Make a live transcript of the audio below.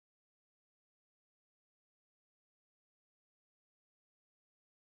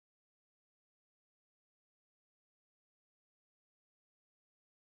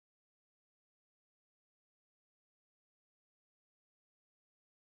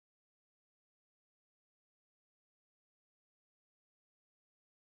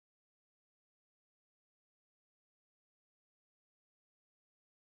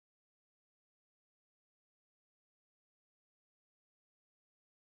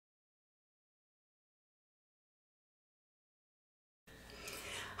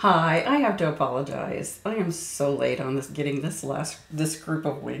Hi, I have to apologize. I am so late on getting this group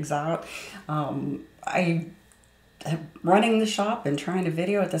of wigs out. I running the shop and trying to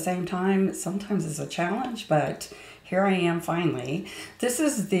video at the same time sometimes is a challenge, but here I am finally. This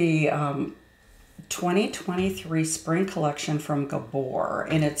is the 2023 spring collection from Gabor,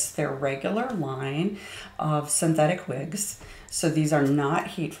 and it's their regular line of synthetic wigs. So these are not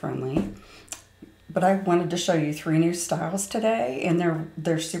heat friendly. But I wanted to show you 3 new styles today, and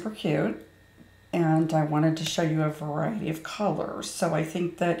they're super cute. And I wanted to show you a variety of colors. So I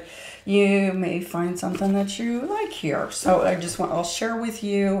think that you may find something that you like here. So I'll share with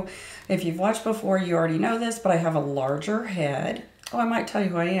you, if you've watched before, you already know this, but I have a larger head. Oh, I might tell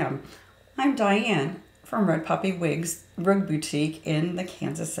you who I am. I'm Diane from Poppy Wig Boutique in the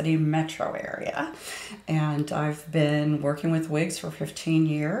Kansas City metro area. And I've been working with wigs for 15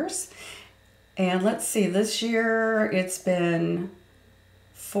 years. And let's see, this year it's been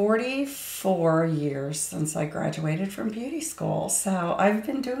 44 years since I graduated from beauty school. So I've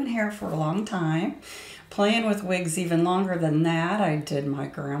been doing hair for a long time, playing with wigs even longer than that. I did my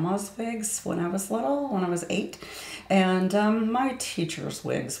grandma's wigs when I was little, when I was 8, and my teacher's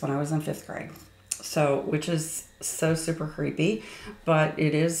wigs when I was in 5th grade. So, which is so super creepy, but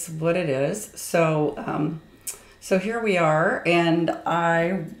it is what it is. So, so here we are, and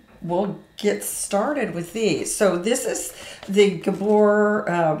we'll get started with these. So this is the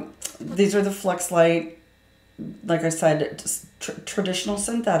Gabor, these are the Flex Light, like I said, traditional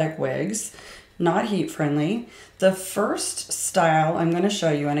synthetic wigs, not heat friendly. The first style I'm going to show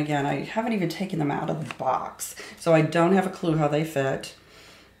you, and again, I haven't even taken them out of the box, so I don't have a clue how they fit.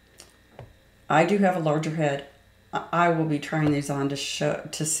 I do have a larger head. I will be trying these on to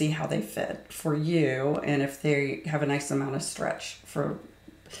see how they fit for you, and if they have a nice amount of stretch for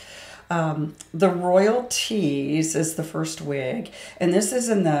the Royal Tease is the first wig, and this is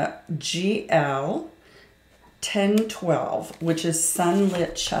in the GL 1012, which is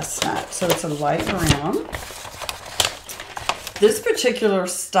sunlit chestnut. So it's a light brown. This particular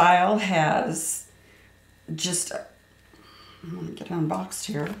style has just, I'm gonna get it unboxed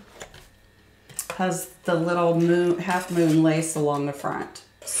here, has the little half moon lace along the front.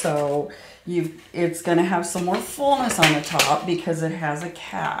 So it's gonna have some more fullness on the top because it has a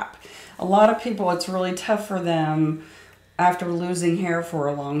cap. A lot of people, it's really tough for them after losing hair for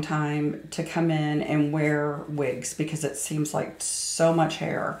a long time to come in and wear wigs because it seems like so much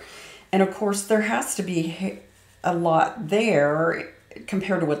hair. And of course, there has to be a lot there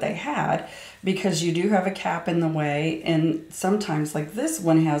compared to what they had because you do have a cap in the way. And sometimes, like this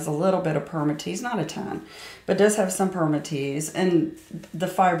one has a little bit of permatease, not a ton, but does have some permatease and the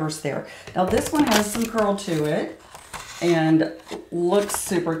fibers there. Now this one has some curl to it and looks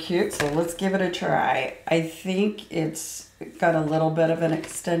super cute, so let's give it a try. I think it's got a little bit of an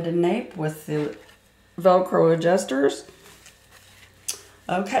extended nape with the Velcro adjusters.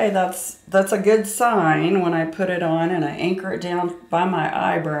 Okay, that's a good sign when I put it on and I anchor it down by my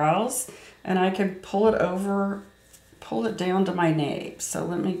eyebrows, and I can pull it down to my nape. So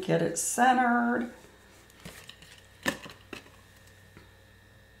let me get it centered.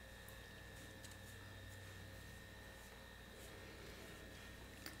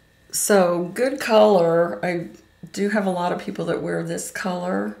 So good color. I do have a lot of people that wear this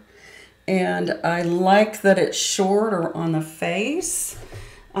color, and I like that it's shorter on the face.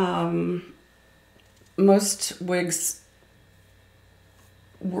 Most wigs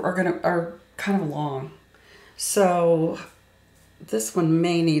are kind of long, so this one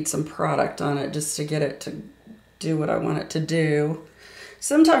may need some product on it just to get it to do what I want it to do.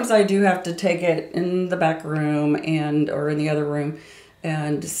 Sometimes I do have to take it in the back room or in the other room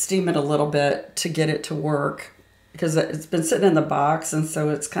and steam it a little bit to get it to work because it's been sitting in the box, and so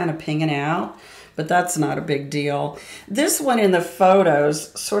it's kind of pinging out, but that's not a big deal. This one in the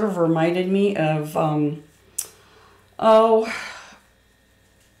photos sort of reminded me of,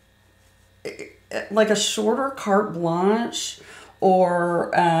 like a shorter carte blanche,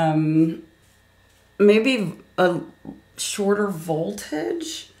 or maybe a shorter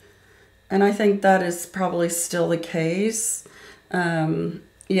voltage, and I think that is probably still the case.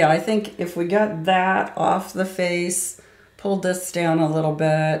 Yeah, I think if we got that off the face, pulled this down a little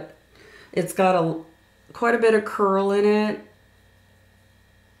bit, it's got quite a bit of curl in it,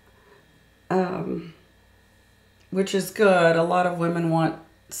 which is good. A lot of women want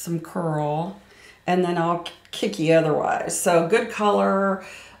some curl, and then I'll kick you otherwise. So good color.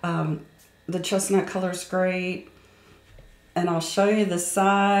 The chestnut color is great, and I'll show you the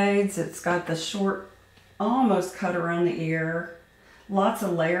sides. It's got the short, almost cut around the ear. Lots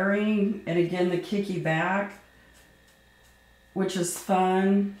of layering, and again, the kicky back. which is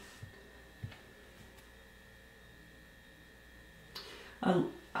fun.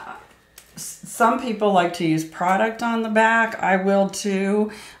 Some people like to use product on the back. I will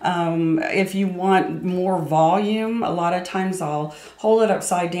too. If you want more volume, a lot of times I'll hold it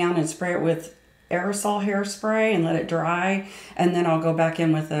upside down and spray it with aerosol hairspray and let it dry, and then I'll go back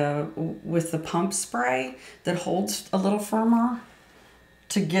in with the pump spray that holds a little firmer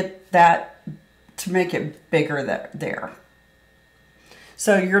to get that, to make it bigger there.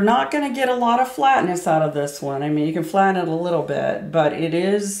 So you're not going to get a lot of flatness out of this one. I mean, you can flatten it a little bit, but it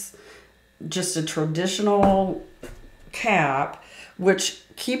is just a traditional cap, which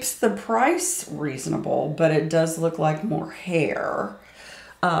keeps the price reasonable, but it does look like more hair.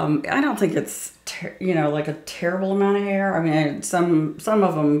 I don't think it's, like a terrible amount of hair. I mean, some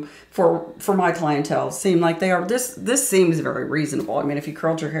of them for my clientele seem like they are. This seems very reasonable. I mean, if you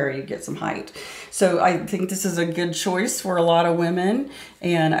curled your hair, you get some height. So I think this is a good choice for a lot of women,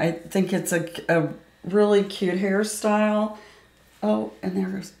 and I think it's a really cute hairstyle. Oh, and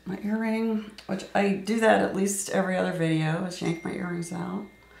there's my earring, which I do that at least every other video, is yank my earrings out.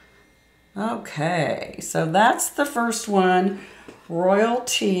 Okay, so that's the first one.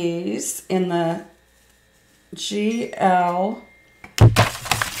 Royalties in the GL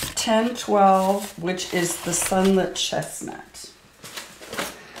 1012, which is the Sunlit Chestnut.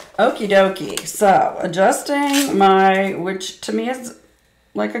 Okie dokie. So, adjusting which to me is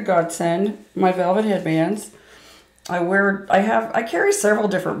like a godsend, my velvet headbands. I carry several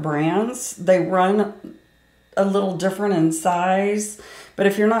different brands. They run a little different in size, but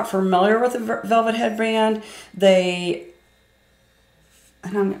if you're not familiar with a velvet headband,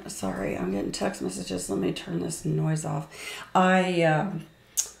 and I'm getting text messages. Let me turn this noise off.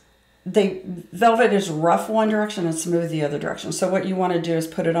 Velvet is rough one direction and smooth the other direction. So what you want to do is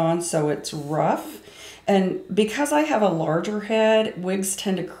put it on so it's rough. And because I have a larger head, wigs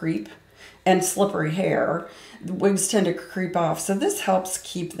tend to creep, and slippery hair, wigs tend to creep off. So this helps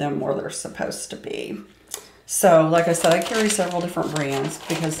keep them where they're supposed to be. So like I said, I carry several different brands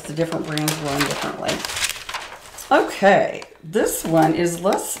because the different brands run differently. Okay, this one is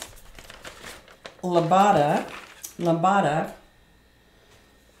less lambada,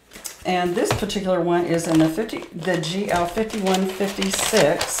 and this particular one is in the GL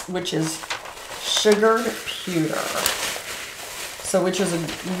 5156, which is sugared pewter. So, which is a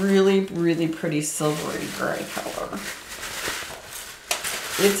really, really pretty silvery gray color.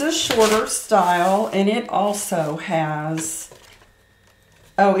 It's a shorter style, and it also has,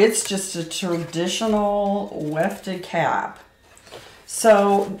 it's just a traditional wefted cap.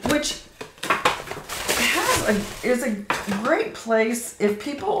 So, which is a great place if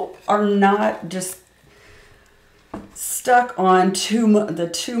people are not just stuck on too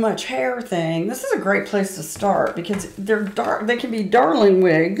much hair thing. This is a great place to start because they can be darling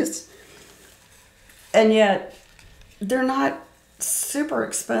wigs, and yet they're not super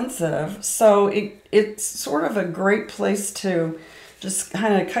expensive. So it's sort of a great place to just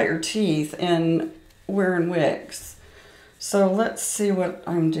kind of cut your teeth in wearing wigs. So let's see what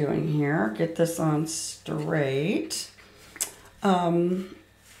I'm doing here. Get this on straight.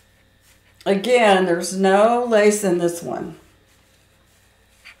 Again, there's no lace in this one.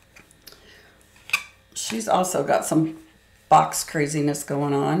 She's also got some box craziness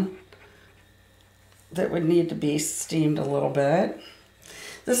going on that would need to be steamed a little bit.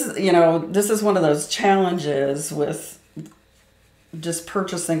 This is one of those challenges with just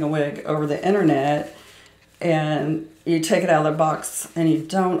purchasing a wig over the internet, and you take it out of the box and you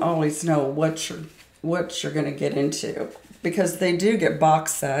don't always know what you're going to get into, because they do get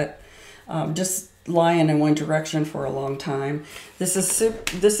box set. Just lying in one direction for a long time. This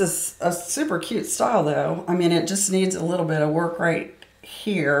is a super cute style though. I mean, it just needs a little bit of work right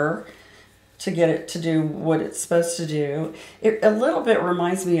here to get it to do what it's supposed to do. It a little bit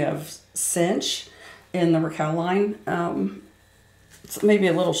reminds me of cinch in the Hairline. It's maybe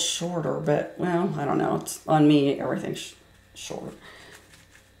a little shorter, but well, I don't know. It's on me, everything's short.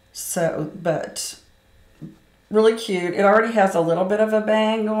 So, but really cute. It already has a little bit of a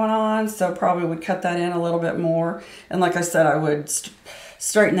bang going on, so probably would cut that in a little bit more. And like I said, I would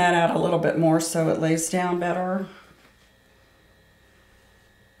straighten that out a little bit more so it lays down better.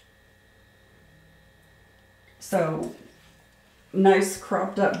 So, nice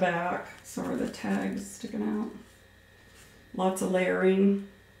cropped up back. Sorry, the tag's sticking out. Lots of layering.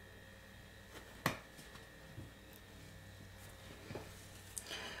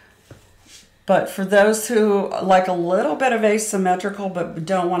 But for those who like a little bit of asymmetrical but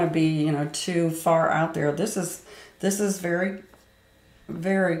don't want to be, too far out there, this is very,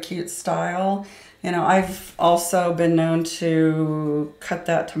 Very cute style. You know, I've also been known to cut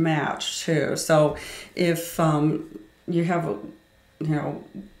that to match too. So if you have, you know,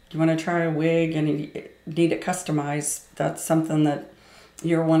 you want to try a wig and you need it customized, that's something that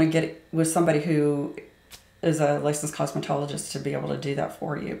you want to get with somebody who is a licensed cosmetologist to be able to do that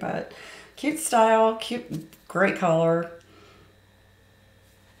for you. But cute style, cute, great color.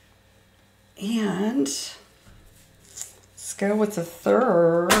 And let's go with the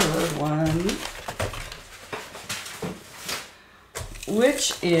third one,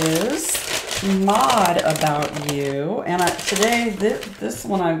 which is Mod About You. And today, this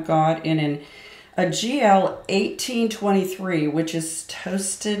one I've got in a GL 1823, which is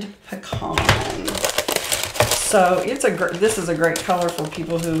Toasted Pecan. So this is a great color for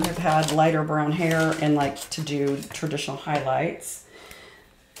people who have had lighter brown hair and like to do traditional highlights.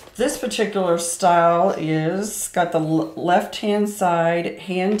 This particular style is got the left-hand side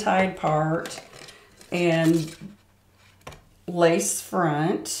hand-tied part and lace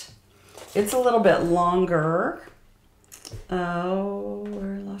front. It's a little bit longer. Oh,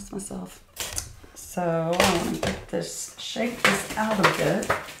 where I lost myself. So I want to get this, shake this out a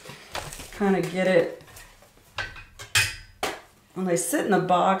bit, kind of get it. When they sit in the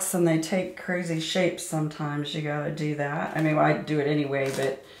box and they take crazy shapes sometimes, you gotta do that. I mean, I do it anyway,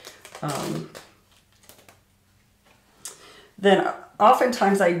 but then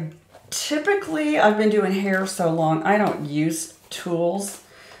oftentimes I've been doing hair so long, I don't use tools.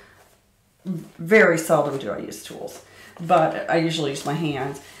 Very seldom do I use tools, but I usually use my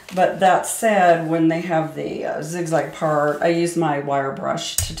hands. But that said, when they have the zigzag part, I use my wire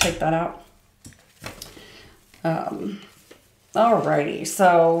brush to take that out. Alrighty,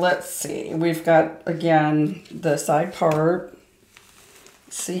 so let's see. We've got, again, the side part.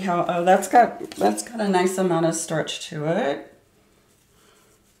 See how, oh, that's got a nice amount of stretch to it.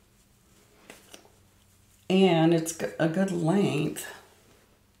 And it's a good length.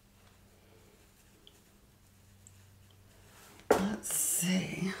 Let's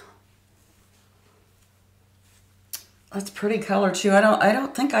see. That's pretty color too. I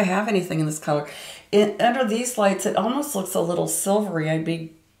don't think I have anything in this color. Under these lights, it almost looks a little silvery. I'd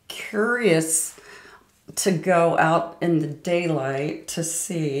be curious to go out in the daylight to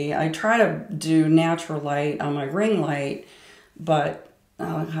see. I try to do natural light on my ring light, but I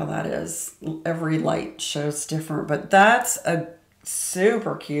don't know how that is. Every light shows different, but that's a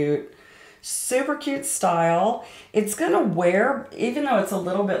super cute style. It's gonna wear, even though it's a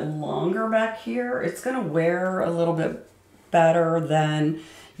little bit longer back here, it's gonna wear a little bit better than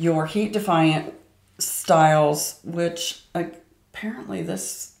your heat defiant styles, which apparently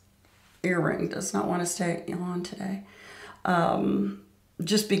this earring does not want to stay on today.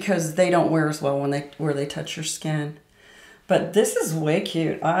 Just because they don't wear as well where they touch your skin. But this is way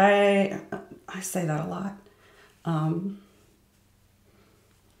cute. I say that a lot.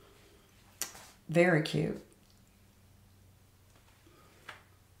 Very cute.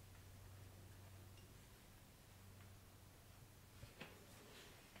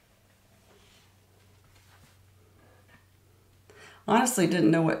 Honestly,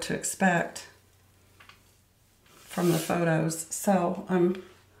 didn't know what to expect from the photos, so I'm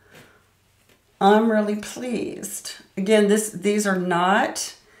really pleased. Again, these are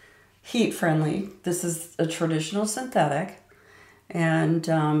not heat friendly. This is a traditional synthetic. And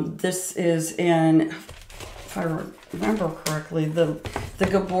this is in, if I remember correctly, the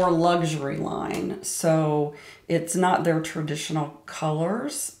Gabor luxury line. So it's not their traditional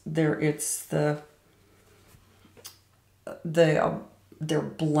colors. They're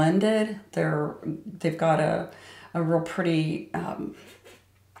blended. They've got a real pretty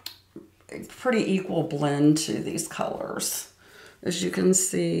equal blend to these colors, as you can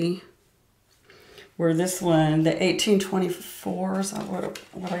see. Where this one, the 1824, is that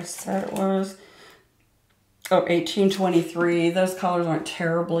what I said it was? Oh, 1823. Those colors aren't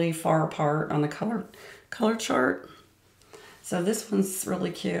terribly far apart on the color chart. So this one's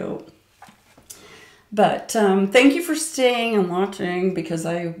really cute. But thank you for staying and watching, because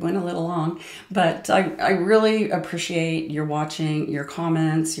I went a little long. But I really appreciate your watching, your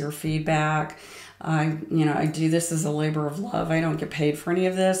comments, your feedback. I do this as a labor of love. I don't get paid for any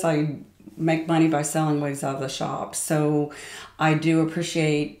of this. I make money by selling wigs out of the shop. So I do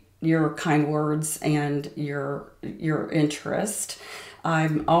appreciate your kind words and your interest.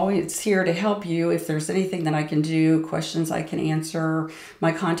 I'm always here to help you. If there's anything that I can do, questions I can answer,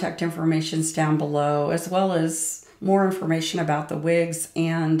 my contact information's down below, as well as more information about the wigs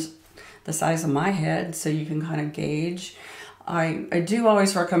and the size of my head, so you can kind of gauge. I do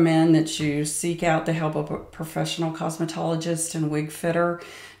always recommend that you seek out the help of a professional cosmetologist and wig fitter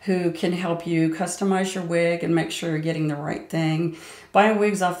who can help you customize your wig and make sure you're getting the right thing. Buying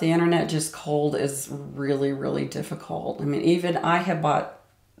wigs off the internet just cold is really, really difficult. I mean, even I have bought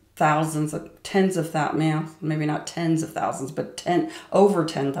tens of thousands, maybe not tens of thousands, but over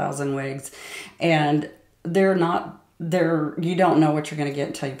 10,000 wigs. And you don't know what you're going to get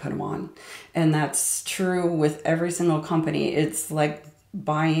until you put them on. And that's true with every single company. It's like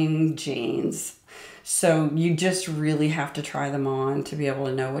buying jeans. So you just really have to try them on to be able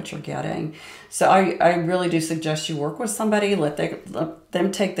to know what you're getting. So I really do suggest you work with somebody, let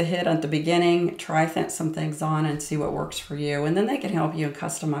them take the hit at the beginning, try some things on and see what works for you. And then they can help you and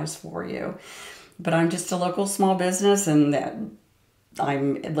customize for you. But I'm just a local small business, and that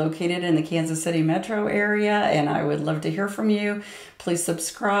I'm located in the Kansas City metro area, and I would love to hear from you. Please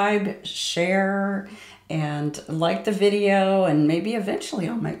subscribe, share, and like the video, and maybe eventually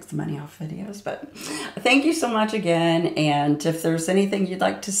I'll make some money off videos. But thank you so much again, and if there's anything you'd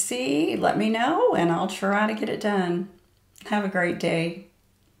like to see, let me know, and I'll try to get it done. Have a great day.